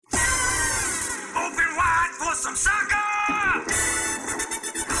some soccer!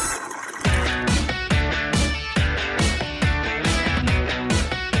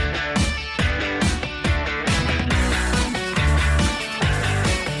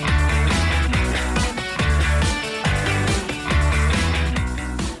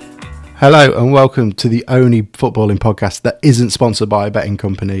 Hello and welcome to the only footballing podcast that isn't sponsored by a betting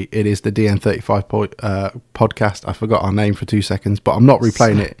company. It is the DN35 podcast. I forgot our name for 2 seconds, but I'm not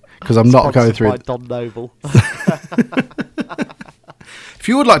replaying it because I'm not going through it. Don Noble. If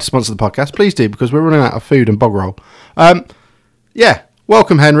you would like to sponsor the podcast, please do, because we're running out of food and bog roll.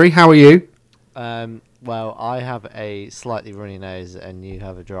 Welcome, Henry. How are you? Well, I have a slightly runny nose and you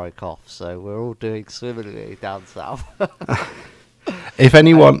have a dry cough, so we're all doing swimmingly down south. If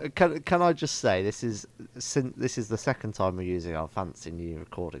anyone, can I just say this is the second time we're using our fancy new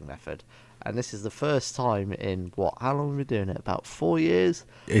recording method, and this is the first time in how long have we been doing it? About 4 years.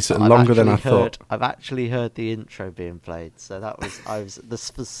 It's longer than I thought. I've actually heard the intro being played, so the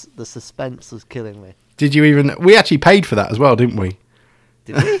suspense was killing me. Did you even? We actually paid for that as well, didn't we?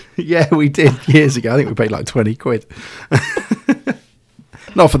 Did we? Yeah, we did years ago. I think we paid like 20 quid.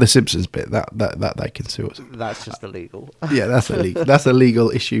 Not for the Simpsons bit. That they can sue us. That's just illegal. Yeah, that's illegal. That's a legal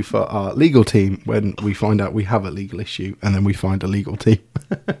issue for our legal team when we find out we have a legal issue, and then we find a legal team,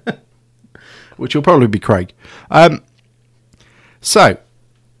 which will probably be Craig. So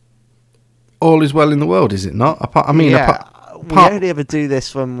all is well in the world, is it not? We only ever do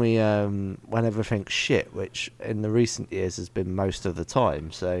this when everything's shit, which in the recent years has been most of the time.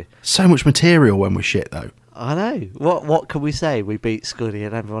 So much material when we're shit, though. I know. What can we say? We beat Scuddy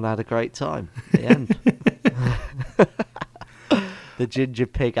and everyone had a great time. The end. The ginger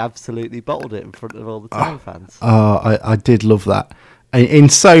pig absolutely bottled it in front of all the Town fans. I did love that. In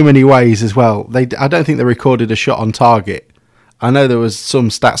so many ways as well. I don't think they recorded a shot on target. I know there was some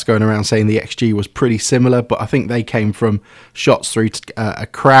stats going around saying the XG was pretty similar, but I think they came from shots through a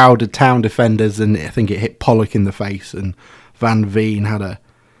crowd of Town defenders, and I think it hit Pollock in the face, and Van Veen had a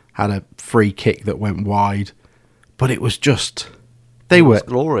free kick that went wide, but it was just it was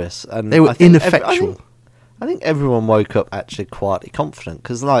glorious, and they were ineffectual. I think everyone woke up actually quietly confident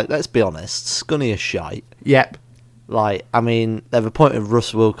because, let's be honest, Scunny is shite. Yep. They've appointed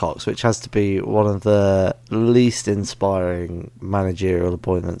Russ Wilcox, which has to be one of the least inspiring managerial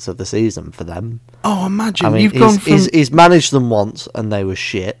appointments of the season for them. Oh, imagine he's managed them once and they were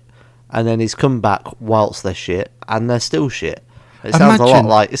shit, and then he's come back whilst they're shit and they're still shit. It sounds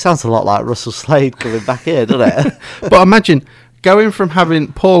a lot like Russell Slade coming back here, doesn't it? But imagine going from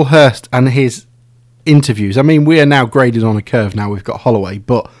having Paul Hurst and his interviews. We are now graded on a curve now. We've got Holloway,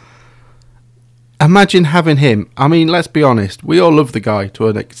 but imagine having him. Let's be honest. We all love the guy to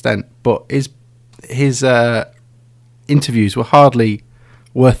an extent, but his interviews were hardly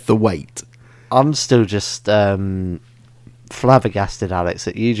worth the wait. I'm still just flabbergasted, Alex,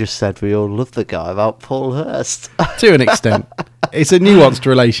 that you just said we all love the guy about Paul Hurst. To an extent. It's a nuanced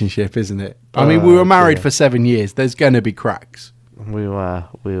relationship, isn't it? We were married for 7 years. There's going to be cracks. We were.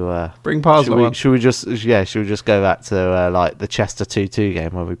 Bring Parslow on. Should we just go back to the Chester 2-2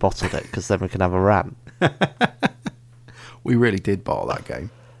 game where we bottled it, because then we can have a rant. We really did bottle that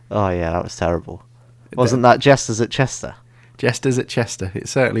game. Oh yeah, that was terrible. Wasn't that Jesters at Chester? Jesters at Chester. It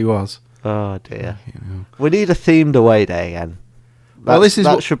certainly was. Oh dear. We need a themed away day again.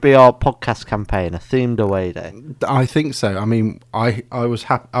 That should be our podcast campaign, a themed away day. I think so. I was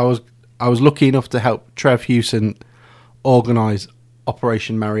happy. I was lucky enough to help Trev Hewson organise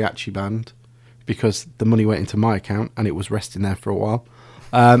Operation Mariachi Band, because the money went into my account and it was resting there for a while.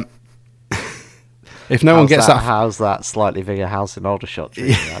 If no one gets that, how's that slightly bigger house in Aldershot,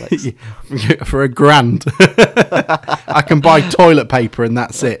 Alex? For £1,000, I can buy toilet paper and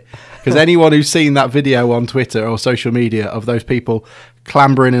that's it. Because anyone who's seen that video on Twitter or social media of those people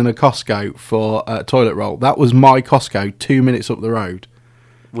clambering in a Costco for toilet roll, that was my Costco 2 minutes up the road.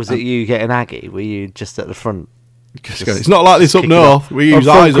 Was it you getting Aggie? Were you just at the front? It's not like this up north. We use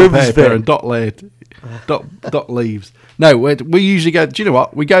eyes up paper and dot leaves. No, we usually go. Do you know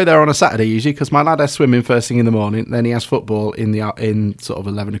what? We go there on a Saturday usually, because my lad has swimming first thing in the morning. Then he has football in sort of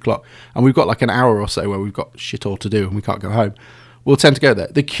 11 o'clock, and we've got like an hour or so where we've got shit all to do and we can't go home. We'll tend to go there.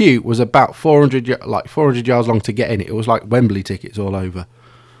 The queue was about 400 yards long to get in. It was like Wembley tickets all over.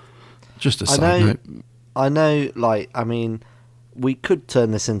 Just a side note. I know. We could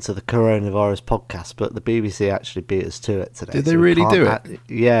turn this into the coronavirus podcast, but the BBC actually beat us to it today. Did they really do it?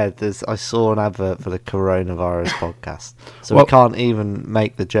 Yeah, I saw an advert for the coronavirus podcast. So we can't even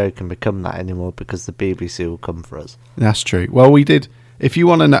make the joke and become that anymore, because the BBC will come for us. That's true. Well, we did. If you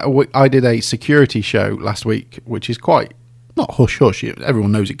want to know, I did a security show last week, which is quite, not hush-hush,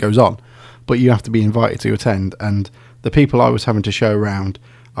 everyone knows it goes on, but you have to be invited to attend. And the people I was having to show around,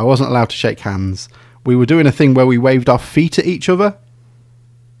 I wasn't allowed to shake hands. We were doing a thing where we waved our feet at each other.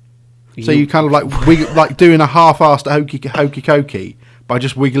 So you kind of like doing a half-assed hokey cokey by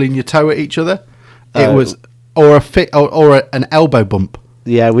just wiggling your toe at each other. It was or an elbow bump.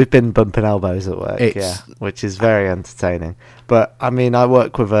 Yeah, we've been bumping elbows at work, which is very entertaining. But, I mean, I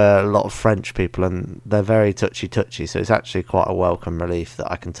work with a lot of French people, and they're very touchy-touchy, so it's actually quite a welcome relief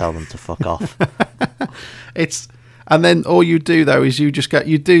that I can tell them to fuck off. And then all you do, though, is you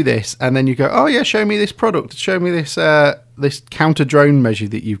do this, and then you go, oh, yeah, show me this product, show me this this counter-drone measure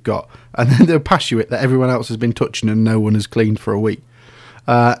that you've got, and then they'll pass you it that everyone else has been touching and no one has cleaned for a week.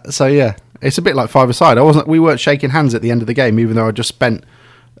 So, yeah. It's a bit like five-a-side. We weren't shaking hands at the end of the game, even though I just spent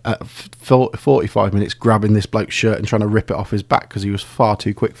 45 minutes grabbing this bloke's shirt and trying to rip it off his back because he was far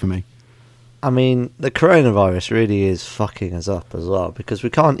too quick for me. I mean, the coronavirus really is fucking us up as well, because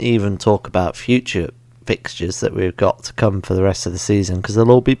we can't even talk about future fixtures that we've got to come for the rest of the season because they'll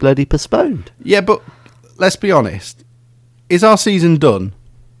all be bloody postponed. Yeah, but let's be honest. Is our season done?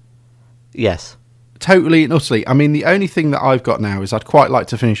 Yes. Totally and utterly. I mean, the only thing that I've got now is I'd quite like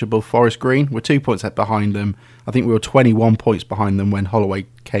to finish above Forest Green. We're 2 points behind them. I think we were 21 points behind them when Holloway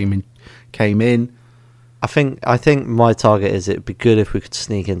came in. I think my target is it'd be good if we could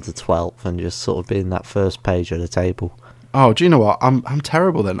sneak into 12th and just sort of be in that first page of the table. Oh, do you know what? I'm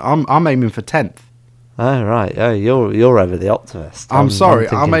terrible then. I'm aiming for 10th. Oh right. Oh, you're over the optimist. I'm sorry.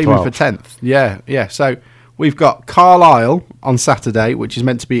 I'm aiming 12th. For 10th. Yeah. So we've got Carlisle on Saturday, which is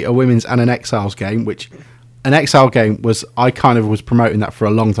meant to be a women's and an exiles game, which an exile game I kind of was promoting that for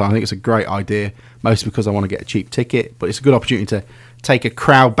a long time. I think it's a great idea, mostly because I want to get a cheap ticket, but it's a good opportunity to take a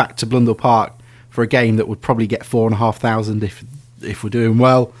crowd back to Blundell Park for a game that would probably get 4,500 if we're doing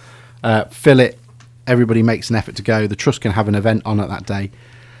well. Fill it. Everybody makes an effort to go. The Trust can have an event on at that day.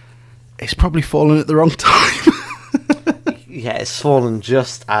 It's probably fallen at the wrong time. Yeah, it's fallen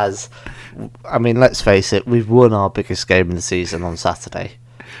just as... I mean, let's face it, we've won our biggest game of the season on Saturday.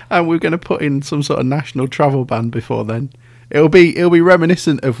 And we're going to put in some sort of national travel ban before then. It'll be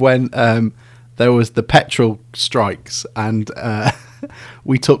reminiscent of when there was the petrol strikes and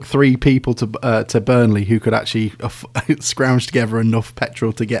we took 3 people to Burnley who could actually scrounge together enough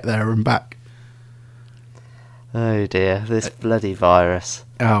petrol to get there and back. Oh dear, this bloody virus.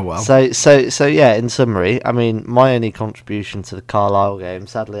 Oh well. So yeah, in summary, I mean, my only contribution to the Carlisle game,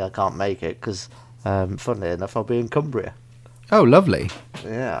 sadly I can't make it because, funnily enough, I'll be in Cumbria. Oh, lovely.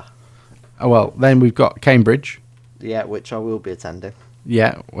 Yeah. Oh well, then we've got Cambridge. Yeah, which I will be attending.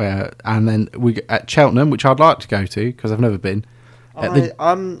 Yeah, and then we at Cheltenham, which I'd like to go to because I've never been.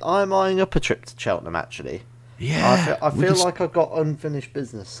 I'm eyeing up a trip to Cheltenham actually. Yeah. I feel like I've got unfinished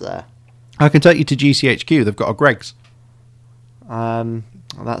business there. I can take you to GCHQ. They've got a Greggs.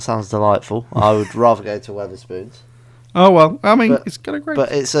 That sounds delightful. I would rather go to Wetherspoons. Oh well, I mean, it's got a Greggs.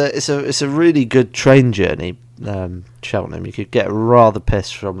 But it's a really good train journey. Cheltenham, you could get rather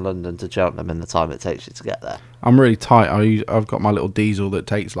pissed from London to Cheltenham in the time it takes you to get there. I'm really tight. I've got my little diesel that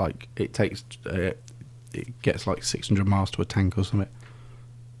takes it gets like 600 miles to a tank or something.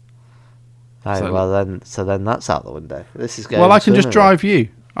 Oh, so, well then that's out the window. This is going. Well, I can just drive you.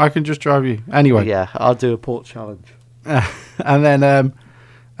 Anyway. Yeah, I'll do a port challenge. And then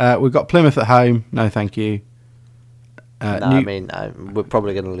we've got Plymouth at home. No, thank you. We're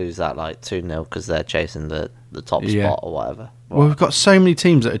probably going to lose that like 2-0 because they're chasing the top spot or whatever. Well, we've got so many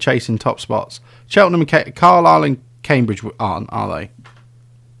teams that are chasing top spots. Cheltenham, Carlisle and Cambridge aren't, are they?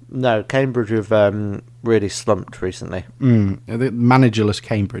 No, Cambridge have really slumped recently. The managerless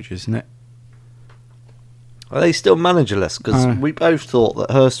Cambridge, isn't it? Are they still managerless? Because we both thought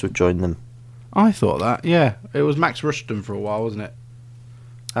that Hurst would join them. I thought that, yeah. It was Max Rushton for a while, wasn't it?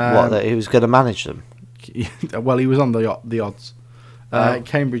 That he was going to manage them? Well, he was on the odds.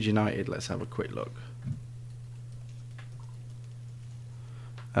 Cambridge United, let's have a quick look.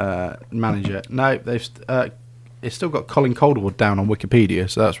 Manager. No, it's still got Colin Calderwood down on Wikipedia,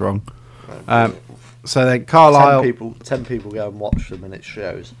 so that's wrong. So then Carlisle... 10 people go and watch them and it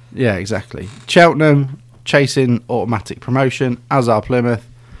shows. Yeah, exactly. Cheltenham chasing automatic promotion, as are Plymouth.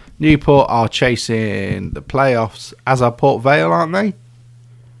 Newport are chasing the playoffs, as are Port Vale, aren't they?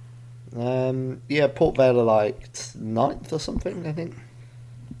 Yeah, Port Vale are like 9th or something, I think.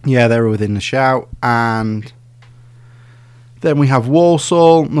 Yeah, they're within the shout. And then we have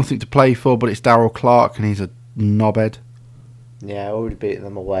Walsall, nothing to play for, but it's Darryl Clark, and he's a knobhead. Yeah, already beaten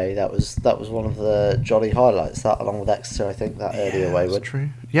them away. That was one of the jolly highlights. That, along with Exeter, I think, that early away win. True.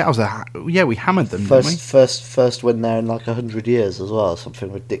 Yeah, we hammered them. First, didn't we? first win there in like 100 years as well.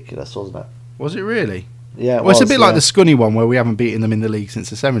 Something ridiculous, wasn't it? Was it really? Yeah, well, it's a bit like the Scunny one where we haven't beaten them in the league since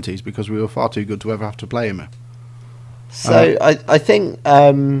the 70s because we were far too good to ever have to play them. So I think,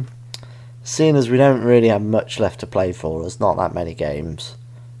 seeing as we don't really have much left to play for, there's not that many games.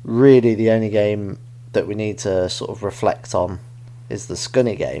 Really, the only game that we need to sort of reflect on is the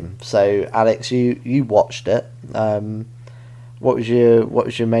Scunny game. So, Alex, you watched it. What was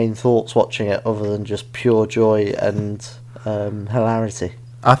your main thoughts watching it, other than just pure joy and hilarity?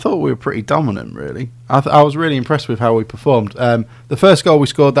 I thought we were pretty dominant, really. I was really impressed with how we performed. The first goal we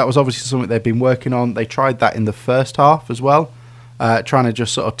scored, that was obviously something they'd been working on. They tried that in the first half as well, trying to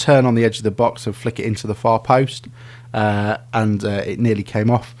just sort of turn on the edge of the box and flick it into the far post, and it nearly came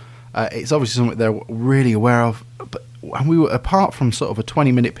off. It's obviously something they're really aware of. And we were, apart from sort of a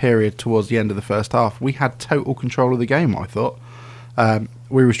 20-minute period towards the end of the first half, we had total control of the game, I thought.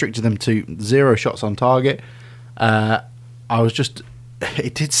 We restricted them to 0 shots on target.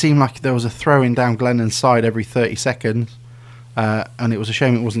 It did seem like there was a throw-in down Glennon's side every 30 seconds, and it was a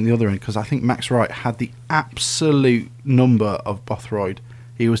shame it wasn't the other end, because I think Max Wright had the absolute number of Bothroyd.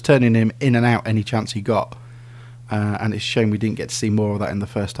 He was turning him in and out any chance he got, and it's a shame we didn't get to see more of that in the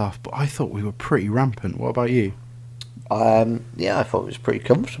first half, but I thought we were pretty rampant. What about you? Yeah, I thought it was pretty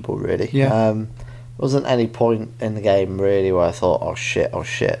comfortable, really. Yeah. Wasn't any point in the game, really, where I thought, oh shit,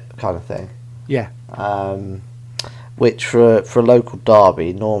 kind of thing. Yeah. Which for a local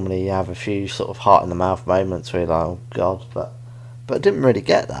derby, normally you have a few sort of heart in the mouth moments where you're like, oh god, but I didn't really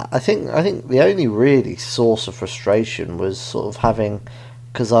get that. I think the only really source of frustration was sort of having,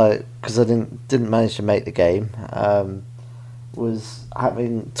 because I didn't manage to make the game, was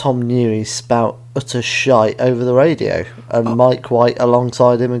having Tom Newey spout utter shite over the radio and Mike White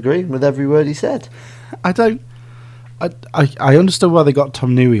alongside him agreeing with every word he said. I understood why they got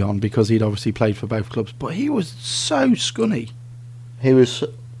Tom Newey on, because he'd obviously played for both clubs, but he was so scunny. He was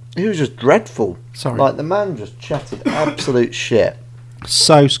just dreadful. Sorry. Like, the man just chatted absolute shit.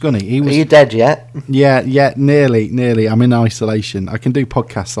 So scunny. Are you dead yet? Yeah, nearly. I'm in isolation. I can do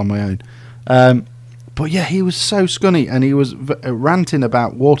podcasts on my own. But yeah, he was so scunny, and he was ranting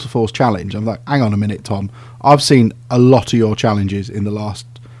about Waterfall's challenge. I'm like, hang on a minute, Tom. I've seen a lot of your challenges in the last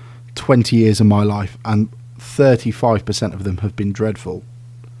 20 years of my life, and 35% of them have been dreadful.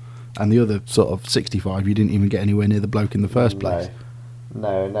 And the other sort of 65, you didn't even get anywhere near the bloke in the first place.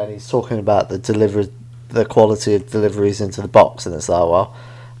 No, and then he's talking about the quality of deliveries into the box, and it's like, well,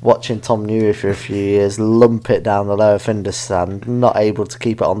 watching Tom Newey for a few years lump it down the lower Findus stand, not able to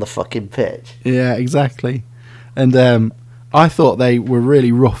keep it on the fucking pitch. Yeah, exactly. And I thought they were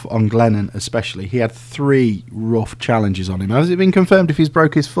really rough on Glennon, especially. He had 3 rough challenges on him. Has it been confirmed if he's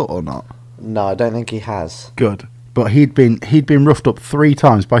broke his foot or not? No, I don't think he has. Good. But he'd been roughed up 3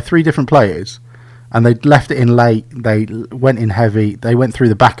 times by 3 different players, and they'd left it in late, they went in heavy, they went through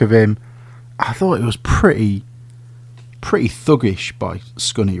the back of him. I thought it was pretty thuggish by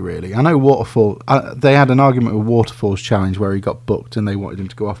Scunny, really. I know Waterfall, they had an argument with Waterfall's challenge where he got booked and they wanted him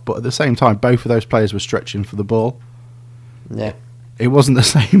to go off, but at the same time, both of those players were stretching for the ball. Yeah. It wasn't the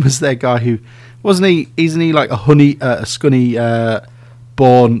same as their guy who... Isn't he like a Scunny...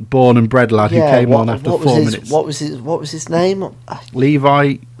 born and bred lad who came on after 4 minutes. What was his name?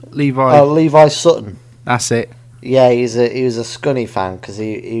 Levi. Oh, Levi Sutton. That's it. Yeah, he was a Scunny fan, because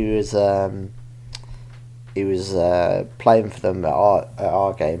he was playing for them at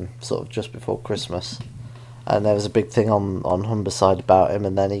our game sort of just before Christmas, and there was a big thing on Humberside about him,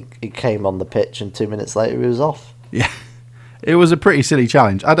 and then he came on the pitch, and 2 minutes later he was off. Yeah, it was a pretty silly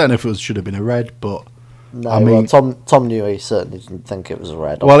challenge. I don't know if it should have been a red, but no, I mean, well, Tom Newey certainly didn't think it was a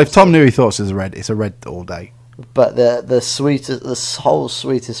red. Well, if Tom Newey thought it was a red, it's a red all day. But the whole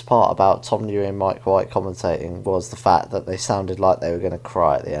sweetest part about Tom Newey and Mike White commentating was the fact that they sounded like they were going to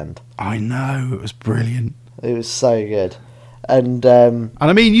cry at the end. I know, it was brilliant. It was so good. And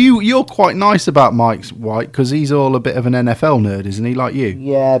I mean, you're quite nice about Mike White, because he's all a bit of an NFL nerd, isn't he, like you?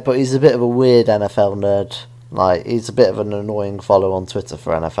 Yeah, but he's a bit of a weird NFL nerd. Like, he's a bit of an annoying follow on Twitter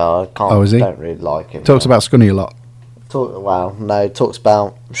for NFL. Is he? Don't really like him. Talks about Scunny a lot. Talks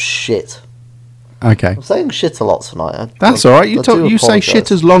about shit. Okay. I'm saying shit a lot tonight. That's all right. You say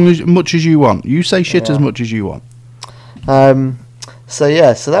shit as much as you want. You say shit as much as you want. So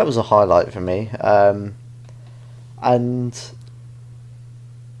that was a highlight for me. And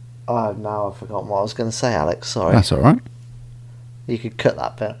now I've forgotten what I was going to say, Alex. Sorry. That's all right. You could cut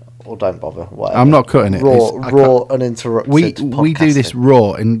that bit, or don't bother. Whatever. I'm not cutting it. Raw, uninterrupted. We do this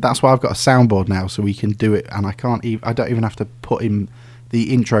raw, and that's why I've got a soundboard now, so we can do it. And I don't even have to put in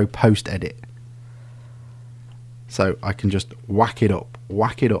the intro post edit, so I can just whack it up,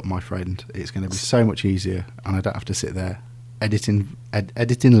 my friend. It's going to be so much easier, and I don't have to sit there editing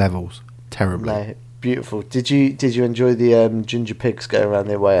levels terribly. Beautiful. Did you enjoy the ginger pigs going around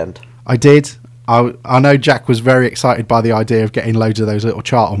the away end? I did. I know Jack was very excited by the idea of getting loads of those little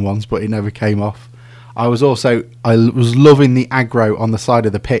Charlton ones, but it never came off. I was loving the aggro on the side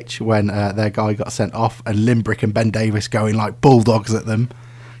of the pitch when their guy got sent off, and Limbrick and Ben Davis going like bulldogs at them.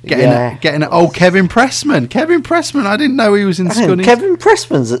 Getting Kevin Pressman. Kevin Pressman, I didn't know he was in Scunny. Kevin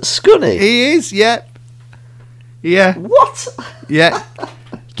Pressman's at Scunny? He is, yeah. Yeah. What? Yeah.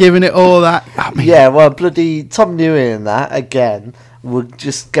 Giving it all that. I mean, yeah, well, bloody Tom Newey and that, again, were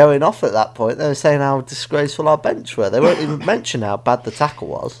just going off at that point. They were saying how disgraceful our bench were. They weren't even mentioning how bad the tackle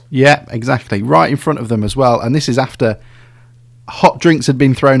was. Yeah, exactly. Right in front of them as well. And this is after hot drinks had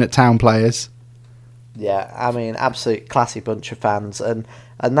been thrown at Town players. Yeah, I mean, absolute classy bunch of fans. And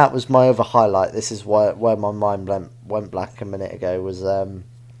that was my other highlight. This is where my mind went black a minute ago, was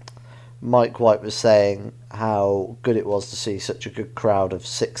Mike White was saying how good it was to see such a good crowd of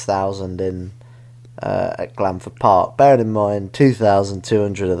 6,000 in at Glanford Park. Bearing in mind,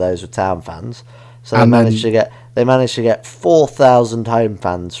 2,200 of those were Town fans, so they managed to get 4,000 home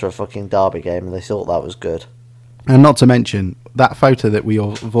fans for a fucking derby game, and they thought that was good. And not to mention that photo that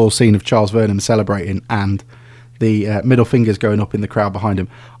have all seen of Charles Vernon celebrating, and the middle fingers going up in the crowd behind him.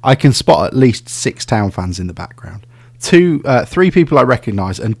 I can spot at least 6 Town fans in the background. 3 people I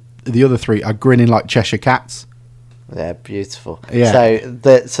recognise, and the other 3 are grinning like Cheshire cats. Yeah, beautiful. Yeah.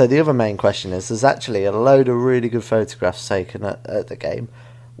 So the other main question is, there's actually a load of really good photographs taken at the game.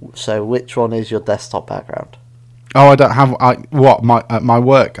 So which one is your desktop background? Oh, I don't have. My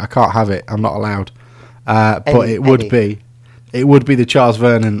work? I can't have it. I'm not allowed. But it would be the Charles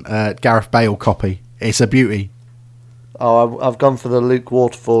Vernon Gareth Bale copy. It's a beauty. Oh, I've gone for the Luke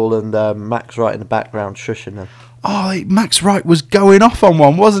Waterfall and Max Wright in the background shushing them. Oh, Max Wright was going off on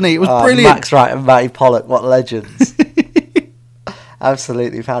one, wasn't he? It was brilliant. Max Wright and Matty Pollock, what legends.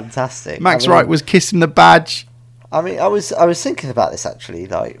 Absolutely fantastic. Max Wright was kissing the badge. I mean, I was thinking about this actually,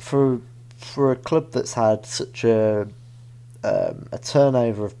 like for a club that's had such a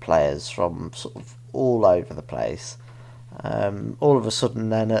turnover of players from sort of all over the place. All of a sudden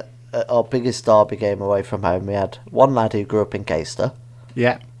then at our biggest derby game away from home, we had one lad who grew up in Caister.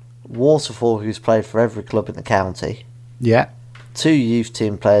 Yeah. Waterfall, who's played for every club in the county. Yeah. 2 youth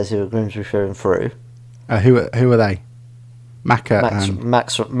team players who are Grimsby through and through. Who are they? Max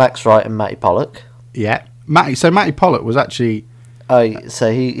Wright and Matty Pollock. Yeah. Matty Pollock was actually... Oh,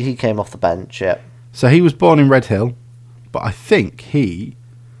 so he came off the bench, yeah. So he was born in Redhill, but I think he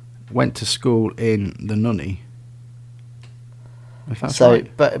went to school in the Nunny. If that's right.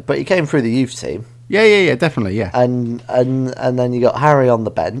 But he came through the youth team. Yeah, definitely, yeah. And then you got Harry on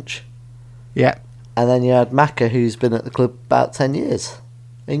the bench. Yeah. And then you had Macca, who's been at the club about 10 years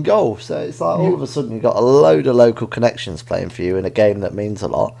in goal. So it's like all of a sudden you've got a load of local connections playing for you in a game that means a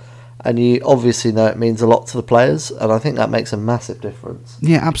lot. And you obviously know it means a lot to the players, and I think that makes a massive difference.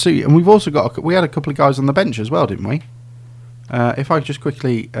 Yeah, absolutely. And we've also we had a couple of guys on the bench as well, didn't we? If I just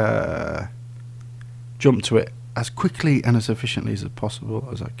quickly jump to it as quickly and as efficiently as possible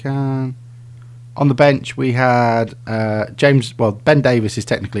as I can. On the bench, we had Ben Davis is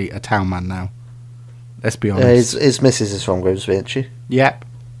technically a Town man now. Let's be honest. His missus is from Grimsby, isn't she? Yep.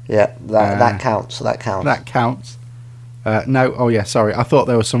 Yeah, that counts. That counts. No, oh yeah, sorry. I thought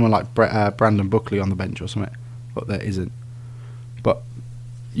there was someone like Brandon Buckley on the bench or something, but there isn't. But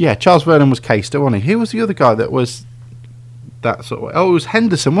yeah, Charles Vernon was Caister, wasn't he? Who was the other guy that was that sort of? Oh, it was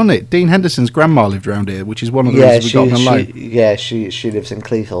Henderson, wasn't it? Dean Henderson's grandma lived around here, which is one of the reasons we got on loan. Yeah, she lives in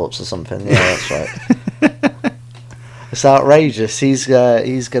Cleethorpes or something. Yeah, that's right. It's outrageous. He's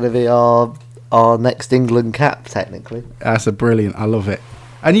going to be our next England cap, technically. That's brilliant. I love it.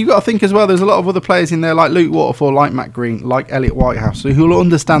 And you've got to think as well, there's a lot of other players in there like Luke Waterfall, like Matt Green, like Elliot Whitehouse, who will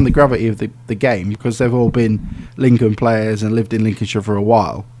understand the gravity of the game because they've all been Lincoln players and lived in Lincolnshire for a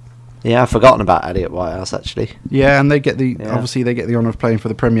while. Yeah, I've forgotten about Elliot Whitehouse, actually. Yeah, and obviously they get the honour of playing for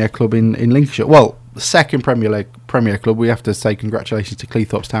the Premier Club in Lincolnshire. Well, the second Premier Club, we have to say congratulations to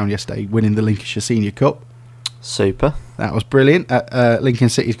Cleethorpes Town yesterday, winning the Lincolnshire Senior Cup. Super. That was brilliant at Lincoln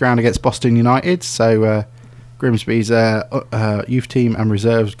City's ground against Boston United, so... Grimsby's youth team and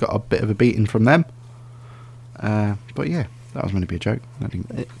reserves got a bit of a beating from them. But yeah, that was meant to be a joke.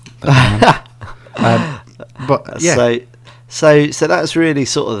 But yeah. So that's really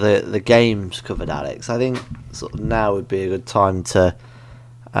sort of the games covered, Alex. I think sort of now would be a good time to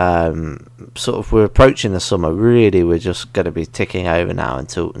sort of, we're approaching the summer. Really, we're just going to be ticking over now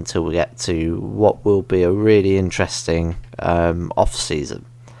until we get to what will be a really interesting off season.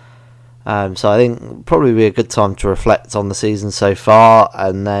 So I think probably be a good time to reflect on the season so far,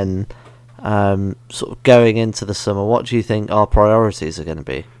 and then sort of going into the summer, what do you think our priorities are going to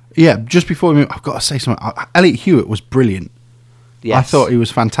be? Yeah, just before we move, I've got to say something. Elliot Hewitt was brilliant. Yes. I thought he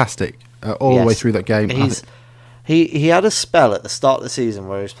was fantastic all the way through that game. He had a spell at the start of the season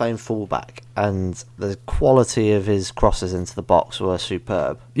where he was playing fullback, and the quality of his crosses into the box were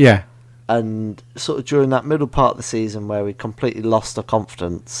superb. Yeah. And sort of during that middle part of the season where we completely lost our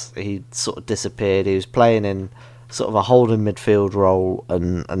confidence, he sort of disappeared. He was playing in sort of a holding midfield role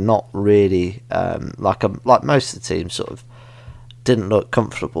and not really like most of the teams sort of didn't look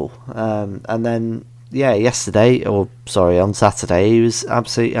comfortable. And then on Saturday he was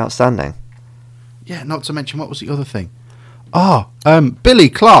absolutely outstanding. Yeah, not to mention, what was the other thing? Billy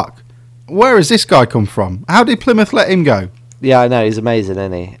Clark. Where has this guy come from? How did Plymouth let him go? Yeah, I know, he's amazing,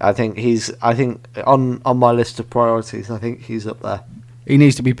 isn't he? I think on my list of priorities, I think he's up there. He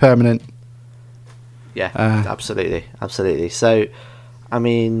needs to be permanent. Yeah, absolutely. So, I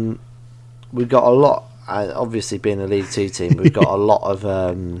mean, we've got a lot. Obviously, being a League Two team, we've got a lot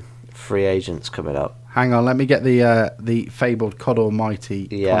of free agents coming up. Hang on, let me get the fabled Cod Almighty.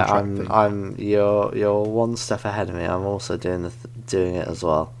 Yeah, contract thing. You're one step ahead of me. I'm also doing it as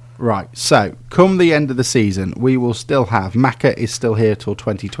well. Right, so come the end of the season, we will still have Macca is still here till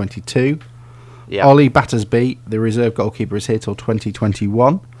 2022. Yeah. Ollie Battersby, the reserve goalkeeper, is here till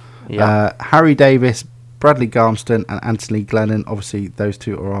 2021. Yeah. Harry Davis, Bradley Garmston, and Anthony Glennon. Obviously, those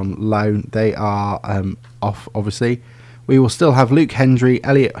two are on loan. They are off. Obviously, we will still have Luke Hendry,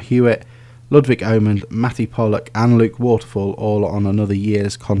 Elliot Hewitt, Ludwig Omand, Matty Pollock, and Luke Waterfall all on another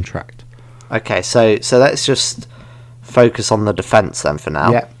year's contract. Okay, so let's just focus on the defence then for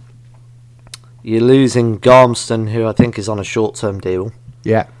now. Yeah. You're losing Garmston, who I think is on a short-term deal.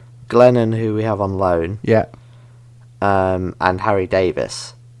 Yeah. Glennon, who we have on loan. Yeah. And Harry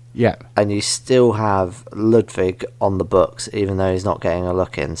Davis. Yeah. And you still have Ludwig on the books, even though he's not getting a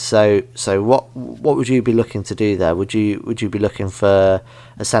look in. So what would you be looking to do there? Would you be looking for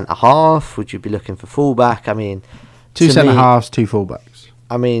a centre half? Would you be looking for fullback? I mean, two centre halves, two fullbacks.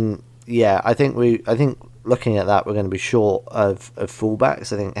 I mean, yeah, I think looking at that, we're going to be short of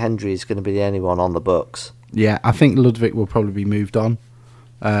fullbacks. I think Hendry is going to be the only one on the books. Yeah, I think Ludwig will probably be moved on.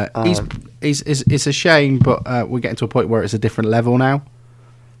 It's a shame, but we're getting to a point where it's a different level now.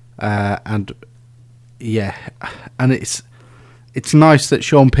 And it's nice that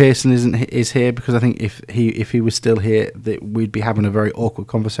Sean Pearson is here, because I think if he was still here, that we'd be having a very awkward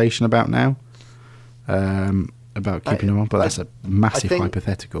conversation about keeping him on. But that's a massive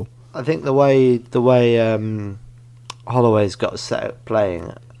hypothetical. I think the way Holloway's got set up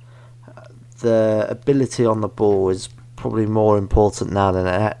playing, the ability on the ball is probably more important now than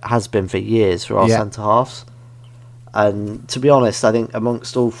it has been for years for our centre halves. And to be honest, I think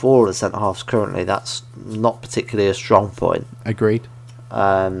amongst all four of the centre halves currently, that's not particularly a strong point. Agreed.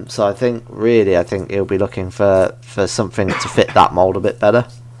 So I think he'll be looking for something to fit that mould a bit better.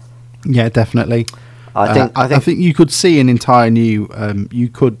 Yeah, definitely. I think you could see an entire new. You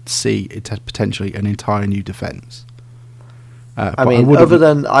could see it potentially an entire new defence. I mean, other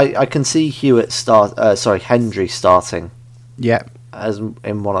than I can see Hendry starting. Yeah. As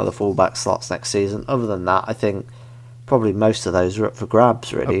in one of the fullback slots next season. Other than that, I think probably most of those are up for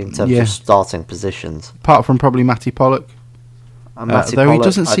grabs, really, in terms of starting positions. Apart from probably Matty Pollock. Though he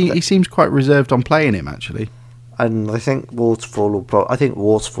doesn't seem, he seems quite reserved on playing him, actually. And I think Waterfall will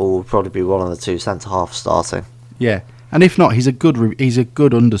probably be one of the two centre halves starting. Yeah, and if not, he's a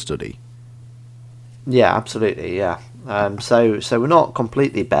good understudy. Yeah, absolutely. Yeah. So we're not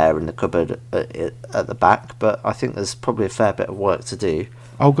completely bare in the cupboard at the back, but I think there's probably a fair bit of work to do.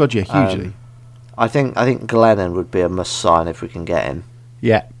 Oh God, yeah, hugely. I think Glennon would be a must sign if we can get him.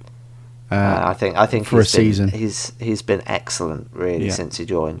 Yeah. I think for a season he's been excellent really since he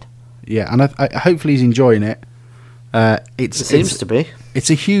joined. Yeah, and I hopefully he's enjoying it. It seems to be. It's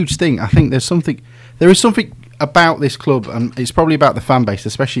a huge thing. I think there is something about this club, and it's probably about the fan base,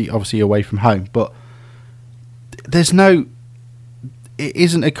 especially obviously away from home. But it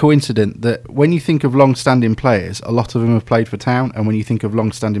isn't a coincidence that when you think of long-standing players, a lot of them have played for Town, and when you think of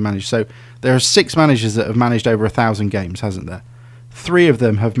long-standing managers, so there are 6 managers that have managed over 1,000 games, hasn't there? 3 of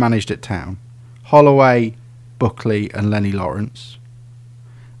them have managed at Town: Holloway, Buckley, and Lenny Lawrence.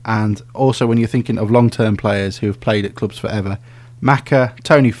 And also, when you're thinking of long-term players who have played at clubs forever, Macca,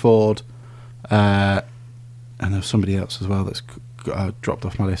 Tony Ford, and there's somebody else as well that's dropped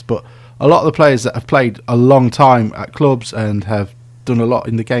off my list. But a lot of the players that have played a long time at clubs and have done a lot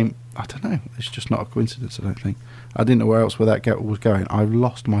in the game, I don't know. It's just not a coincidence, I don't think. I didn't know where else that was going. I've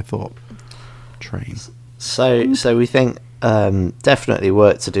lost my thought train. So we think definitely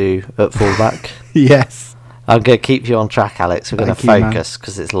work to do at fullback. Yes. I'm going to keep you on track, Alex. We're going to focus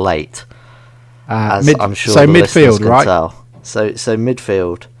because it's late. I'm sure so midfield, right? Tell. So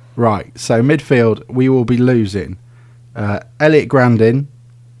midfield. Right, so midfield, we will be losing Elliot Grandin,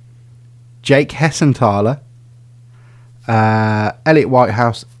 Jake Hessenthaler, Elliot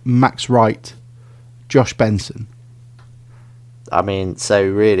Whitehouse, Max Wright, Josh Benson. I mean, so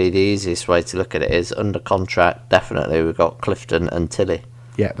really the easiest way to look at it is under contract, definitely we've got Clifton and Tilly.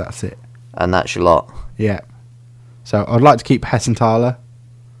 Yeah, that's it. And that's your lot. Yeah. So I'd like to keep Hessenthaler.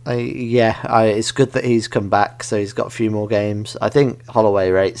 It's good that he's come back, so he's got a few more games. I think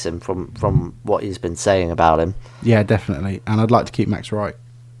Holloway rates him from what he's been saying about him. Yeah, definitely. And I'd like to keep Max Wright.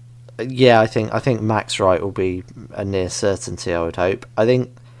 Yeah, I think Max Wright will be a near certainty, I would hope. I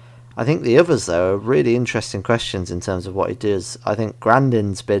think the others, though, are really interesting questions in terms of what he does. I think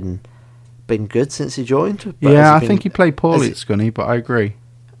Grandin's been good since he joined. Yeah, I think he played poorly at Scunny, but I agree.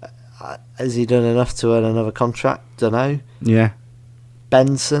 Has he done enough to earn another contract? Don't know. Yeah.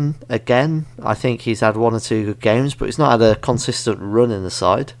 Benson, again, I think he's had one or two good games, but he's not had a consistent run in the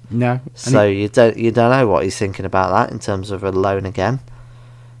side. No. So you don't know what he's thinking about that in terms of a loan again.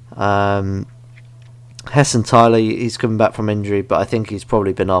 Hessenthaler, he's coming back from injury, but I think he's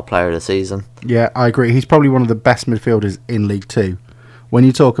probably been our player of the season. Yeah, I agree. He's probably one of the best midfielders in League Two. When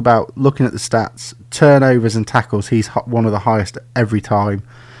you talk about looking at the stats, turnovers and tackles, he's one of the highest every time.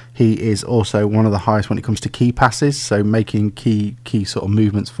 He is also one of the highest when it comes to key passes, so making key sort of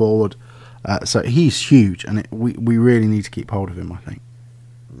movements forward. So he's huge, and we really need to keep hold of him, I think.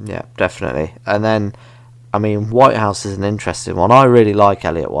 Yeah, definitely. And then, I mean, Whitehouse is an interesting one. I really like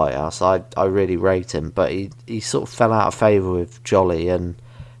Elliot Whitehouse. I really rate him, but he sort of fell out of favour with Jolly, and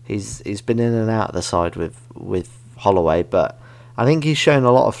he's been in and out of the side with Holloway. But I think he's shown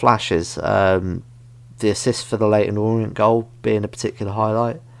a lot of flashes. The assist for the Leighton Orient goal being a particular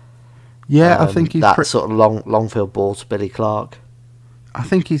highlight. Yeah, I think he's that sort of long field ball to Billy Clark. I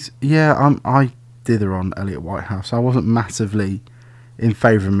think he's I dither on Elliot Whitehouse. I wasn't massively in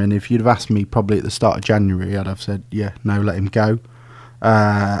favour of him, and if you'd have asked me probably at the start of January, I'd have said no, let him go.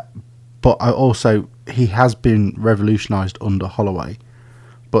 But he has been revolutionised under Holloway.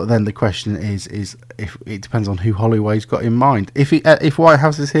 But then the question is if it depends on who Holloway's got in mind. If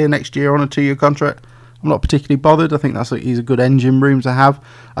Whitehouse is here next year on a 2-year contract, I'm not particularly bothered. I think he's a good engine room to have.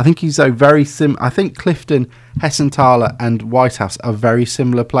 I think he's very I think Clifton, Hessenthaler and Whitehouse are very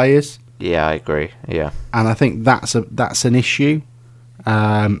similar players. Yeah, I agree. Yeah. And I think that's an issue.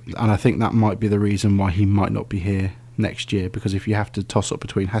 And I think that might be the reason why he might not be here next year, because if you have to toss up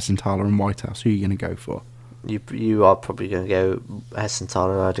between Hessenthaler and Whitehouse, who are you going to go for? You are probably going to go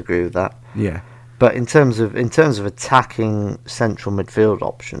Hessenthaler. I'd agree with that. Yeah. But in terms of attacking central midfield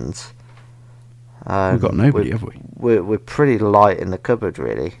options, we've got nobody, have we? We're pretty light in the cupboard,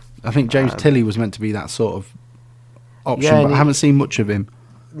 really. I think James Tilley was meant to be that sort of option, but I haven't seen much of him.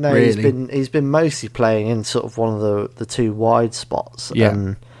 No, really. He's been mostly playing in sort of one of the two wide spots. Yeah.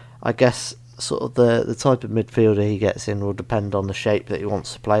 And I guess sort of the type of midfielder he gets in will depend on the shape that he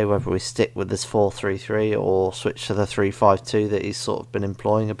wants to play, whether we stick with this 4-3-3 or switch to the 3-5-2 that he's sort of been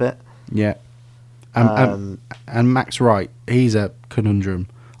employing a bit. Yeah. And Max Wright, he's a conundrum.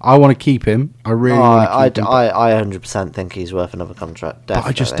 I want to keep him. I really want to keep him. I 100% think he's worth another contract. Definitely.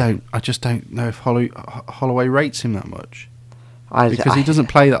 But I just don't know if Holloway rates him that much. Because he doesn't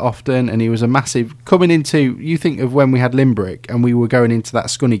play that often, and he was a massive coming into. You think of when we had Limbrick and we were going into that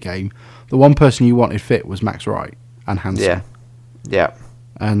Scunny game. The one person you wanted fit was Max Wright and Hansen. Yeah.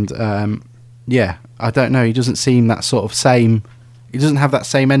 And I don't know. He doesn't seem that sort of same. He doesn't have that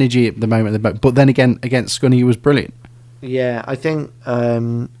same energy at the moment. But then again, against Scunny, he was brilliant. Yeah, I think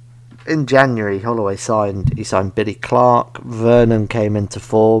in January Holloway signed Billy Clark. Vernon came into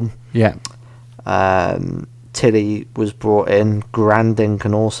form. Yeah. Tilly was brought in. Grandin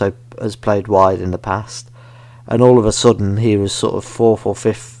has played wide in the past, and all of a sudden he was sort of fourth or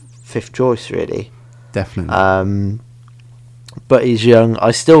fifth choice, really. Definitely. But he's young.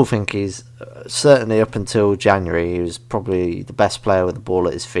 I still think he's certainly up until January he was probably the best player with the ball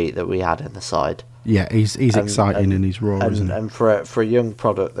at his feet that we had in the side. Yeah, he's exciting and he's raw, isn't he? And for a young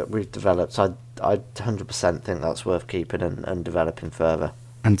product that we've developed, I 100% think that's worth keeping and developing further.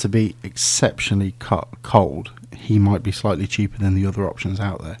 And to be exceptionally cold, he might be slightly cheaper than the other options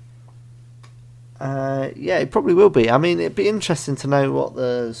out there. Yeah, it probably will be. I mean, it'd be interesting to know what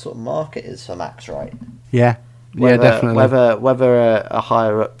the sort of market is for Max Wright. Yeah, definitely. Whether a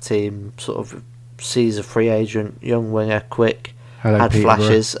higher up team sort of sees a free agent, young winger, quick, had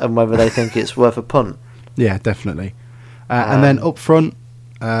flashes, and whether they think it's worth a punt. Yeah, definitely. And then up front,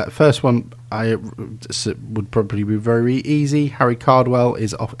 first one I would probably be very easy. Harry Cardwell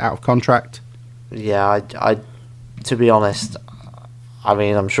is out of contract. Yeah, I to be honest, I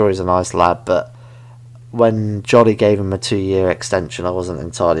mean, I'm sure he's a nice lad, but when Jolly gave him a 2-year extension, I wasn't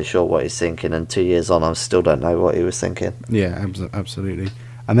entirely sure what he's thinking, and 2 years on, I still don't know what he was thinking. Yeah, absolutely.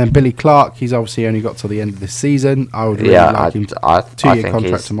 And then Billy Clark, he's obviously only got till the end of this season. I would really like him to 2-year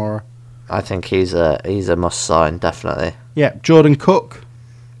contract tomorrow. I think he's a must sign, definitely. Yeah, Jordan Cook.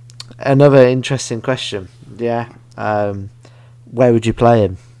 Another interesting question. Yeah, where would you play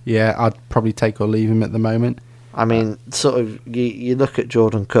him? Yeah, I'd probably take or leave him at the moment. I mean, sort of, you look at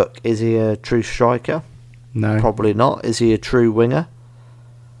Jordan Cook. Is he a true striker? No, probably not. Is he a true winger?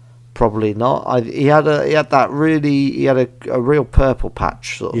 Probably not. He had a real purple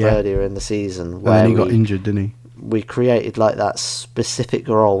patch sort of earlier in the season where he got injured, didn't he? We created like that specific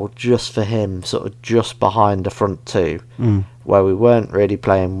role just for him, sort of just behind the front two, where we weren't really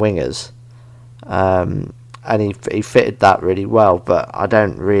playing wingers, and he fitted that really well. But I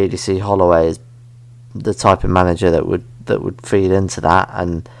don't really see Holloway as the type of manager that would feed into that.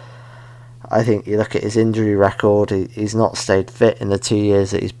 And I think you look at his injury record; he's not stayed fit in the 2 years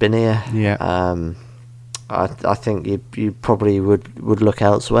that he's been here. Yeah. I think you probably would look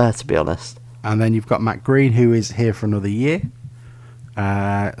elsewhere, to be honest. And then you've got Matt Green, who is here for another year.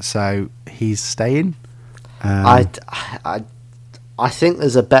 So he's staying. I think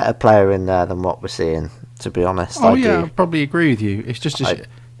there's a better player in there than what we're seeing, to be honest. I probably agree with you. It's just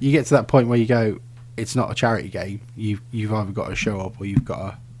you get to that point where you go, it's not a charity game. You've either got to show up or you've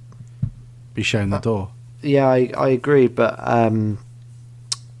got to be shown the door. Yeah, I agree, but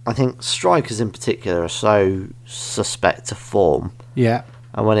I think strikers in particular are so suspect of form. Yeah.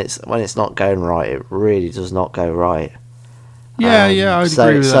 And when it's not going right, it really does not go right. Yeah, I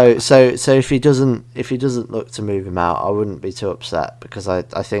agree with that. So if he doesn't look to move him out, I wouldn't be too upset, because I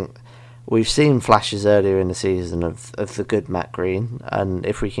think we've seen flashes earlier in the season of the good Matt Green, and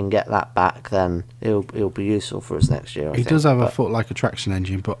if we can get that back, then he'll be useful for us next year. He does have a foot like a traction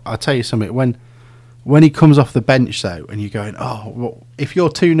engine, but I'll tell you something, when he comes off the bench though, and you're going, if you're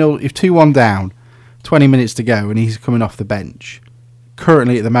 2-0, if 2-1 down, 20 minutes to go, and he's coming off the bench.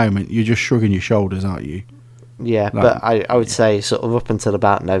 Currently, at the moment, you're just shrugging your shoulders, aren't you? Yeah, but I would say sort of up until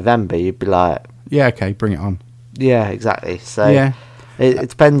about November, you'd be like, yeah, okay, bring it on. Yeah, exactly. So it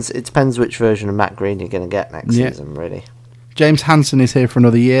depends. It depends which version of Matt Green you're going to get next season, really. James Hansen is here for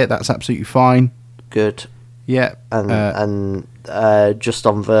another year. That's absolutely fine. Good. Yeah, and just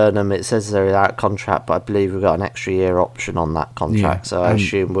on Vernon, it says they're out of contract, but I believe we've got an extra year option on that contract, so I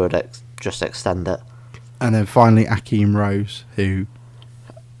assume we'll just extend it. And then finally, Akeem Rose, who.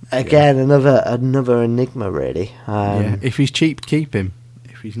 Again, another enigma, really. If he's cheap, keep him.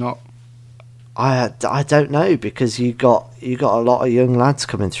 If he's not, I don't know, because you got a lot of young lads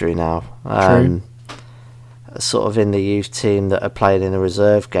coming through now. True. Sort of in the youth team that are playing in the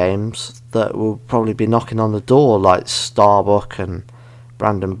reserve games that will probably be knocking on the door, like Starbuck and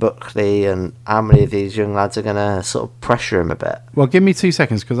Brandon Buckley, and how many of these young lads are going to sort of pressure him a bit? Well, give me 2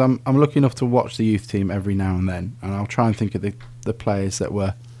 seconds, because I'm lucky enough to watch the youth team every now and then, and I'll try and think of the players that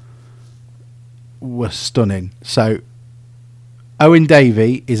were stunning. So Owen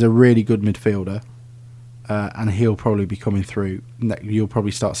Davey is a really good midfielder, and he'll probably be coming through. You'll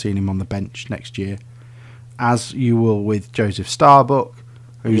probably start seeing him on the bench next year, as you will with Joseph Starbuck,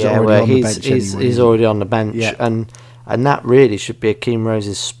 who's already on the bench. He's already on the bench, and that really should be Akeem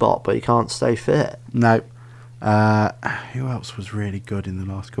Rose's spot, but he can't stay fit. No. Who else was really good in the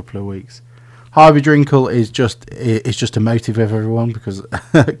last couple of weeks? Harvey Drinkle is just a motive of everyone because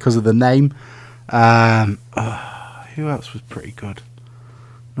of the name. Who else was pretty good?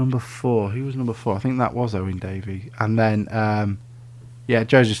 Number 4. Who was number 4? I think that was Owen Davey. And then,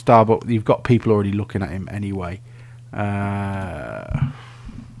 Joseph Starbuck. You've got people already looking at him anyway.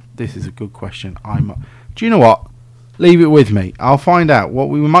 This is a good question. Do you know what? Leave it with me. I'll find out.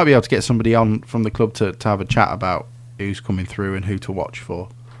 We might be able to get somebody on from the club to have a chat about who's coming through and who to watch for.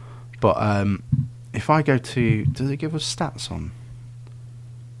 But if I go to, does it give us stats on?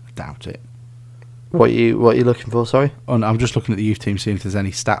 I doubt it. What are you looking for? Sorry. I'm just looking at the youth team, seeing if there's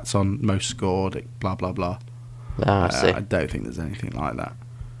any stats on most scored, blah blah blah. I see. I don't think there's anything like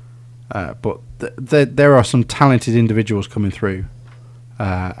that. But there are some talented individuals coming through,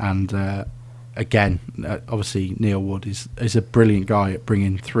 and again, obviously Neil Wood is a brilliant guy at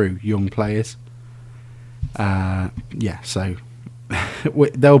bringing through young players. So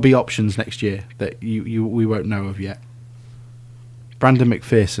there'll be options next year that we won't know of yet. Brandon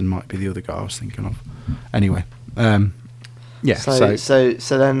McPherson might be the other guy I was thinking of. Anyway, So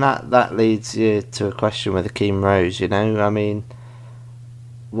then that leads you to a question with Akeem Rose. You know, I mean,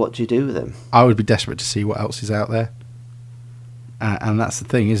 what do you do with him? I would be desperate to see what else is out there, and that's the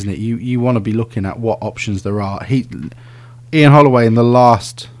thing, isn't it? You want to be looking at what options there are. Ian Holloway in the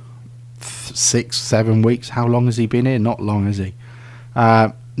last 6-7 weeks. How long has he been here? Not long, has he?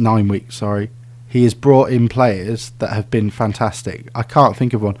 9 weeks, sorry. He has brought in players that have been fantastic. I can't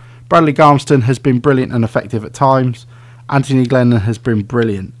think of one. Bradley Garmston has been brilliant and effective at times. Anthony Glennon has been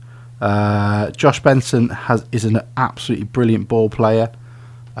brilliant. Josh Benson is an absolutely brilliant ball player.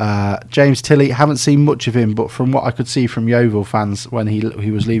 James Tilley, haven't seen much of him, but from what I could see from Yeovil fans when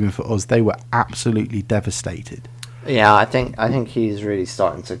he was leaving for us, they were absolutely devastated. Yeah, I think he's really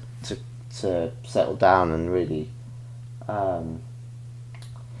starting to settle down and really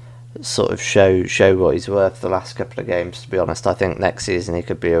sort of show what he's worth the last couple of games. To be honest, I think next season he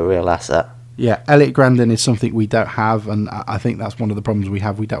could be a real asset. Yeah, Elliot Grandin is something we don't have, and I think that's one of the problems we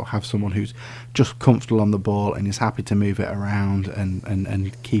have. We don't have someone who's just comfortable on the ball and is happy to move it around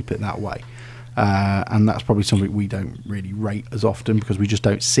and keep it that way. And that's probably something we don't really rate as often because we just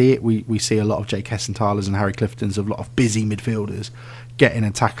don't see it. We see a lot of Jake Hessenthalers and Harry Cliftons, of a lot of busy midfielders getting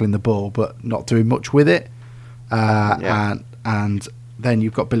and tackling the ball but not doing much with it. And then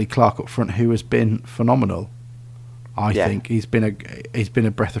you've got Billy Clark up front, who has been phenomenal. I think he's been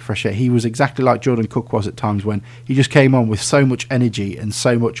a breath of fresh air. He was exactly like Jordan Cook was at times when he just came on with so much energy and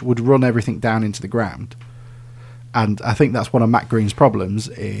would run everything down into the ground. And I think that's one of Matt Green's problems,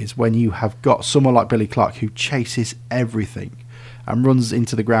 is when you have got someone like Billy Clark who chases everything and runs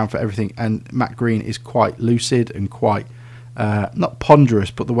into the ground for everything. And Matt Green is quite lucid and quite not ponderous,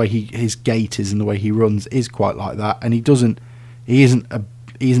 but the way his gait is and the way he runs is quite like that. And he isn't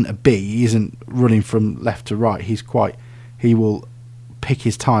a bee. He isn't running from left to right. He will pick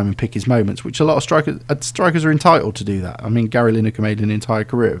his time and pick his moments, which a lot of strikers are entitled to do that. I mean, Gary Lineker made an entire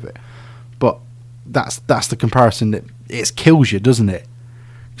career of it, but that's the comparison that it kills you, doesn't it?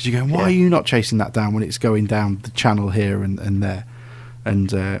 Because you're going, why are you not chasing that down when it's going down the channel here and there?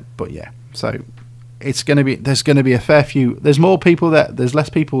 But yeah, so there's going to be a fair few. There's more people there's less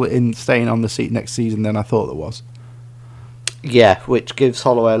people in staying on the seat next season than I thought there was. Yeah, which gives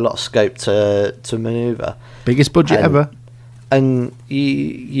Holloway a lot of scope to manoeuvre. Biggest budget ever. And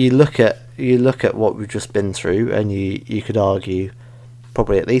you look at what we've just been through, and you could argue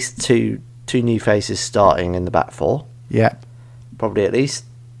probably at least two new faces starting in the back four. Yeah. Probably at least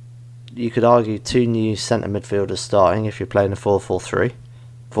you could argue two new centre midfielders starting if you're playing a 4-4-3,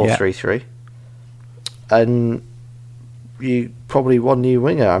 4-3-3. And you probably one new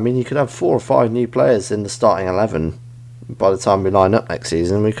winger. I mean, you could have 4 or 5 new players in the starting 11. By the time we line up next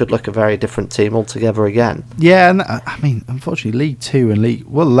season, we could look a very different team altogether again. Yeah, and I mean, unfortunately, League 2 and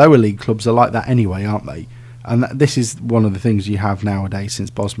lower league clubs are like that anyway, aren't they? And this is one of the things you have nowadays since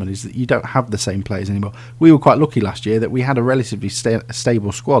Bosman, is that you don't have the same players anymore. We were quite lucky last year that we had a relatively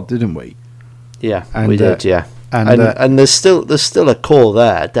stable squad, didn't we? Yeah, we did. Yeah, and there's still a core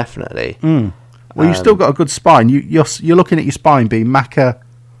there, definitely. Well, you've still got a good spine. You're looking at your spine being Macca,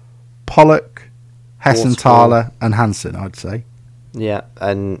 Pollock, Hessenthaler and Hansen, I'd say. Yeah,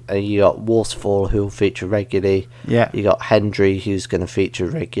 and you got Waterfall, who'll feature regularly. Yeah. You got Hendry, who's going to feature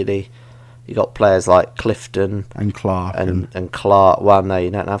regularly. You got players like Clifton and Clark and Clark. Well, no,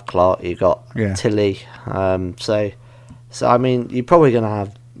 you don't have Clark. You got Tilley. So I mean, you're probably going to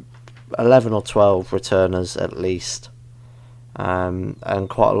have 11 or 12 returners at least, and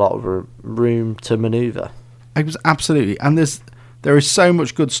quite a lot of room to manoeuvre. Absolutely, and there is so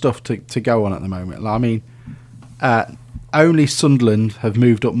much good stuff to go on at the moment. I mean, only Sunderland have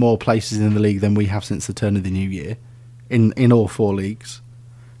moved up more places in the league than we have since the turn of the new year, in all 4 leagues.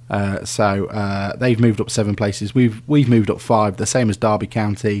 So they've moved up 7 places. We've moved up 5, the same as Derby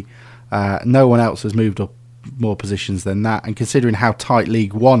County. No one else has moved up more positions than that. And considering how tight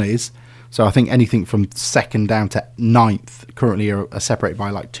League 1 is, so I think anything from 2nd down to 9th currently are separated by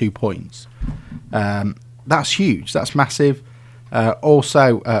like 2 points. That's huge. That's massive.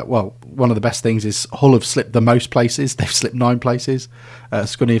 Also, one of the best things is Hull have slipped the most places. They've slipped 9 places.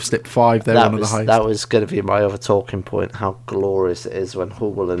 Scunny have slipped 5. They're one of the highest. That was going to be my other talking point, how glorious it is when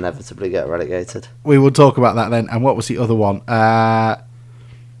Hull will inevitably get relegated. We will talk about that then. And what was the other one?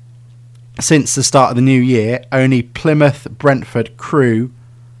 Since the start of the new year, only Plymouth, Brentford, Crewe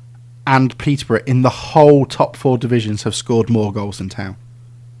and Peterborough in the whole top 4 divisions have scored more goals than Town.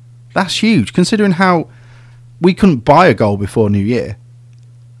 That's huge, considering how we couldn't buy a goal before New Year.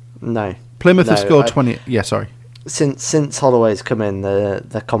 No. Plymouth have scored 20... Yeah, sorry. Since Holloway's come in,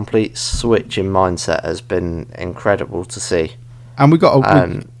 the complete switch in mindset has been incredible to see. And we got...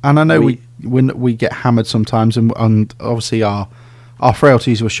 and I know we get hammered sometimes, and obviously our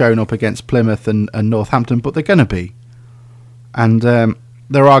frailties were shown up against Plymouth and Northampton, but they're going to be. And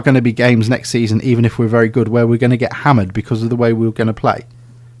there are going to be games next season, even if we're very good, where we're going to get hammered because of the way we're going to play.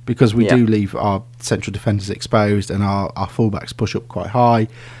 Because we do leave our central defenders exposed and our fullbacks push up quite high.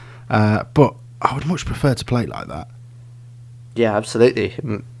 But I would much prefer to play it like that. Yeah, absolutely.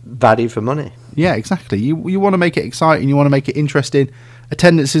 Value for money. Yeah, exactly. You want to make it exciting. You want to make it interesting.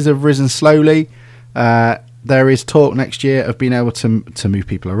 Attendances have risen slowly. There is talk next year of being able to move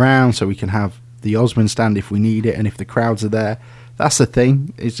people around, so we can have the Osman stand if we need it, and if the crowds are there. That's the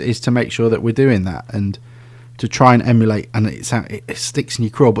thing, is to make sure that we're doing that, and to try and emulate. And it sticks in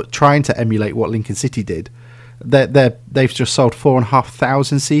your craw, but trying to emulate what Lincoln City did. They've just sold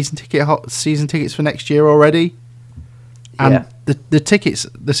 4,500 season tickets for next year already. And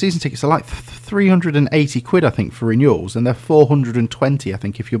the season tickets are like 380 quid, I think, for renewals, and they're 420, I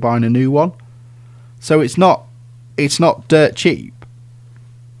think, if you're buying a new one. So it's not dirt cheap.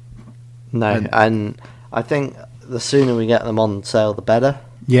 No, and I think the sooner we get them on sale, the better.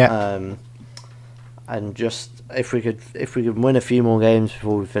 Yeah. And just if we could win a few more games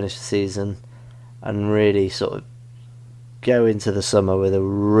before we finish the season, and really sort of go into the summer with a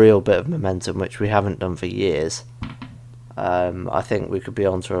real bit of momentum, which we haven't done for years. I think we could be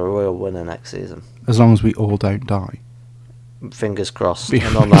on to a real winner next season. As long as we all don't die. Fingers crossed.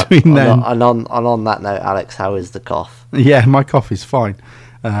 And on that note, Alex, how is the cough? Yeah, my cough is fine.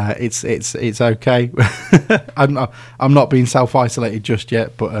 It's okay. I'm not being self-isolated just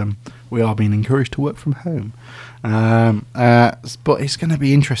yet, but we are being encouraged to work from home. But it's going to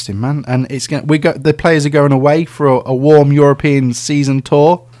be interesting, man. And the players are going away for a warm European season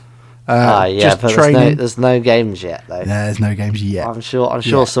tour. But there's no games yet, though. Yeah, there's no games yet. I'm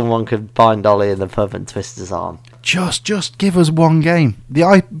sure someone could find Ollie in the pub and twist his arm. Just give us one game. The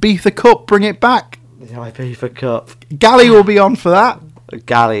Ibiza Cup, bring it back. The Ibiza Cup. Gally will be on for that.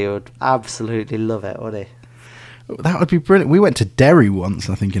 Gally would absolutely love it, wouldn't he? That would be brilliant. We went to Derry once,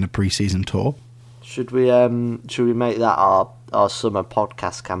 I think, in a pre-season tour. Should we make that our summer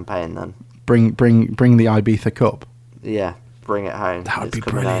podcast campaign then? Bring the Ibiza Cup. Yeah. Bring it home. That would be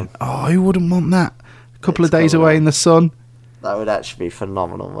brilliant. Oh, who wouldn't want that? A couple of days away in the sun. That would actually be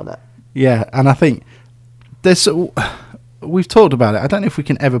phenomenal, wouldn't it? Yeah, and I think we've talked about it. I don't know if we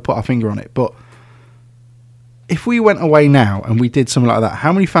can ever put our finger on it, but if we went away now and we did something like that,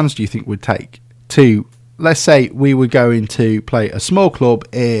 how many fans do you think would take to, let's say we were going to play a small club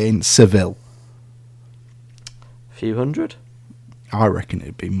in Seville? A few hundred? I reckon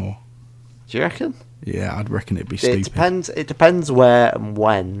it'd be more. Do you reckon? Yeah, I'd reckon it'd be stupid. It depends where and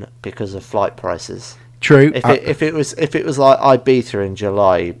when, because of flight prices. True. If it was like Ibiza in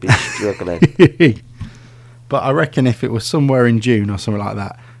July, you'd be struggling. But I reckon if it was somewhere in June or something like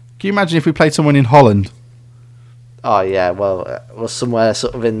that. Can you imagine if we played someone in Holland? Oh yeah, well somewhere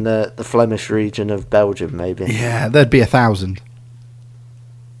sort of in the Flemish region of Belgium, maybe. Yeah, there'd be 1,000.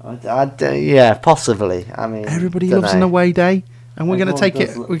 Yeah, possibly. I mean, everybody loves an away day, and we're going to take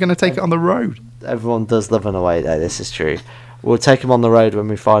it. We're going to take it on the road. Everyone does love an away day. This is true. We'll take them on the road when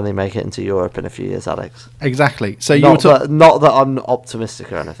we finally make it into Europe in a few years, Alex. Exactly. So not that I'm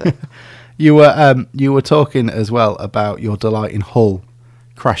optimistic or anything. You were talking as well about your delight in Hull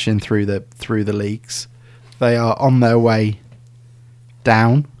crashing through the leagues. They are on their way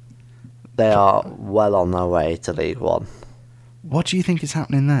down. They are well on their way to League One. What do you think is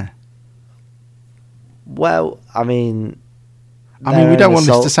happening there? Well, I mean, we don't want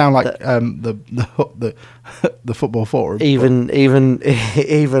this to sound like the football forum. Even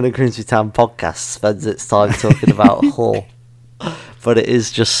a Grimsby Town podcast spends its time talking about Hull, but it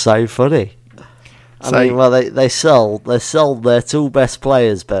is just so funny. I mean, well, they sold their two best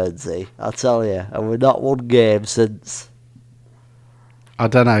players, Burnsy. I tell you, and we're not won game since. I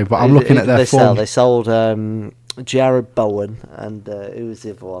don't know, but I'm looking at their form. They sold Jared Bowen and who was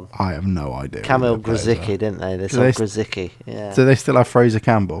the other one? I have no idea. Camille Grzycki, didn't they? They sold Grzycki. Yeah. Do they still have Fraser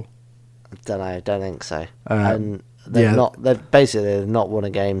Campbell? I don't know. I don't think so. And they've not won a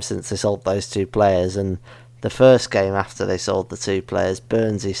game since they sold those two players. And the first game after they sold the two players,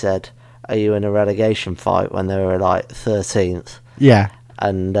 Burnsy said, "Are you in a relegation fight?" when they were like 13th. Yeah.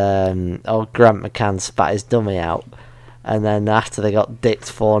 And Grant McCann spat his dummy out. And then after they got dicked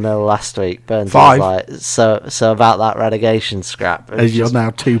 4-0 last week, Burns was like, so about that relegation scrap. As you're now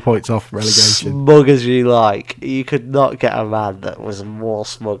 2 points off relegation. Smug as you like. You could not get a man that was more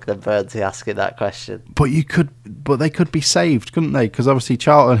smug than Burnsy asking that question. But they could be saved, couldn't they? Because obviously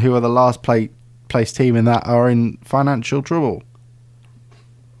Charlton, who are the last place team in that, are in financial trouble.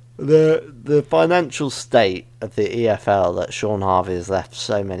 The financial state of the EFL that Sean Harvey has left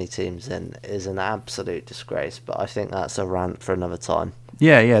so many teams in is an absolute disgrace, but I think that's a rant for another time.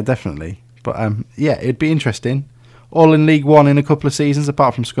 Yeah, definitely. But it'd be interesting. All in League One in a couple of seasons,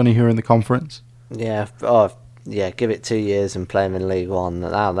 apart from Scunny, who are in the conference. Yeah, give it 2 years and play them in League One.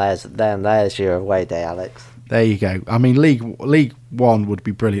 Now there's your away day, Alex. There you go. I mean, League 1 would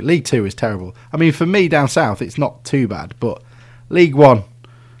be brilliant. League 2 is terrible. I mean, for me down south, it's not too bad. But League 1,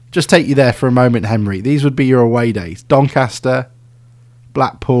 just take you there for a moment, Henry. These would be your away days. Doncaster,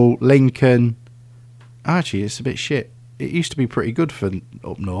 Blackpool, Lincoln. Actually, it's a bit shit. It used to be pretty good for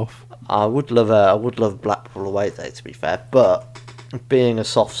up north. I would love Blackpool away day, to be fair. But being a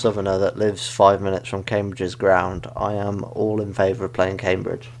soft southerner that lives 5 minutes from Cambridge's ground, I am all in favour of playing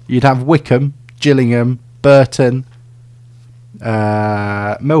Cambridge. You'd have Wickham, Gillingham, Burton,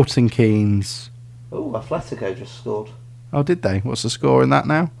 Milton Keynes. Oh, Atletico just scored. Oh, did they? What's the score in that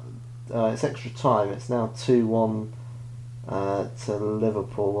now? It's extra time. It's now 2-1 to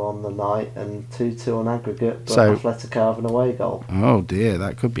Liverpool on the night and 2-2 on aggregate. But so, Atletico have an away goal. Oh dear,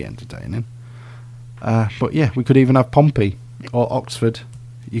 that could be entertaining. But yeah, we could even have Pompey or Oxford.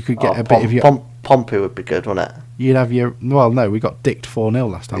 You could get a bit of your... Pompey would be good, wouldn't it? You'd have your... Well, no, we got dicked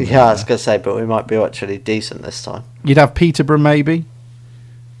 4-0 last time. Yeah, I was going to say, but we might be actually decent this time. You'd have Peterborough, maybe?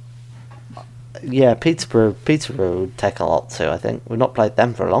 Yeah, Peterborough would take a lot too, I think. We've not played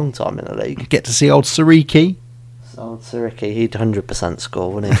them for a long time in the league. Get to see old Sariki. Old Sariki, he'd 100%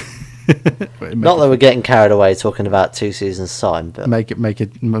 score, wouldn't he? Not that we're getting carried away talking about 2 seasons' time, but... Make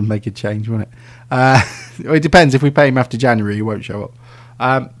a change, wouldn't it? It depends. If we pay him after January, he won't show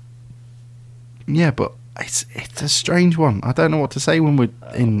up. Yeah, but it's a strange one. I don't know what to say when we're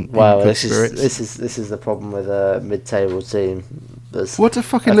in good spirits. This is the problem with a mid-table team. What do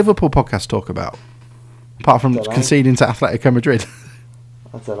fucking Liverpool podcast talk about? Apart from conceding to Atletico Madrid.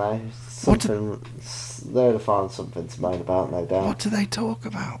 I don't know. They'll find something to moan about, no doubt. What do they talk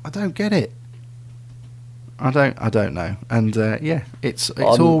about? I don't get it. I don't know. And yeah, it's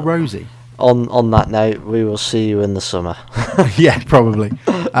all rosy. On that note, we will see you in the summer. Yeah, probably.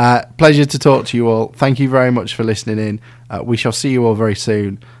 Pleasure to talk to you all. Thank you very much for listening in. We shall see you all very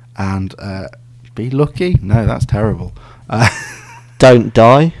soon. And be lucky. No, that's terrible. Don't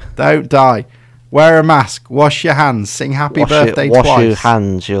die. Don't die. Wear a mask. Wash your hands. Sing happy birthday twice. Wash your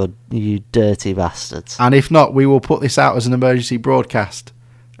hands, you dirty bastards. And if not, we will put this out as an emergency broadcast.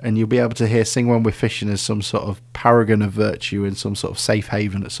 And you'll be able to hear Sing When We're Fishing as some sort of paragon of virtue and some sort of safe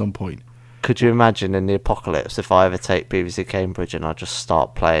haven at some point. Could you imagine in the apocalypse if I ever take BBC Cambridge and I just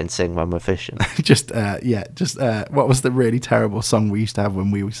start playing Sing When We're Fishing? What was the really terrible song we used to have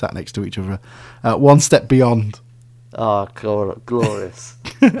when we sat next to each other? One Step Beyond. Oh, glorious.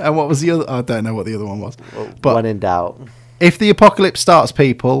 And what was the other? I don't know what the other one was. But when in doubt. If the apocalypse starts,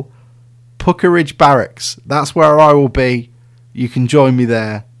 people, Puckeridge Barracks, that's where I will be. You can join me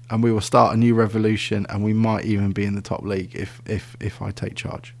there and we will start a new revolution and we might even be in the top league if I take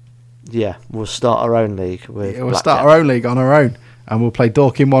charge. Yeah, we'll start our own league. We'll start our own league on our own and we'll play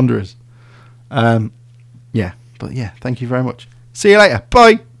Dorking Wanderers. Yeah, thank you very much. See you later.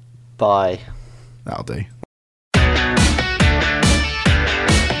 Bye. Bye. That'll do.